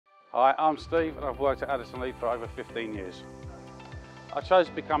Hi, I'm Steve and I've worked at Addison Lead for over 15 years. I chose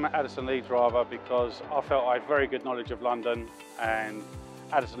to become an Addison Lead driver because I felt I had very good knowledge of London and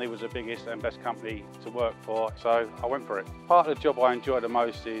Addison Lead was the biggest and best company to work for, so I went for it. Part of the job I enjoy the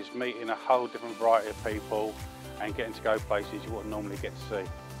most is meeting a whole different variety of people and getting to go places you wouldn't normally get to see.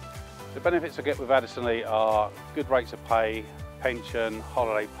 The benefits I get with Addison Lead are good rates of pay, pension,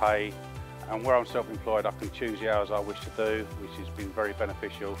 holiday pay, and where I'm self-employed I can choose the hours I wish to do, which has been very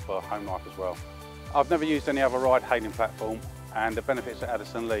beneficial for home life as well. I've never used any other ride-hailing platform and the benefits at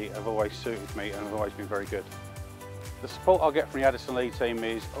Addison Lead have always suited me and have always been very good. The support I get from the Addison Lead team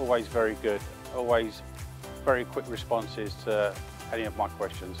is always very good, always very quick responses to any of my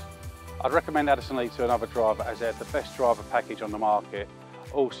questions. I'd recommend Addison Lead to another driver as they're the best driver package on the market.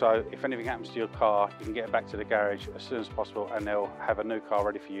 Also, if anything happens to your car, you can get it back to the garage as soon as possible and they'll have a new car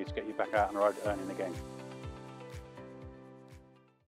ready for you to get you back out on the road earning again.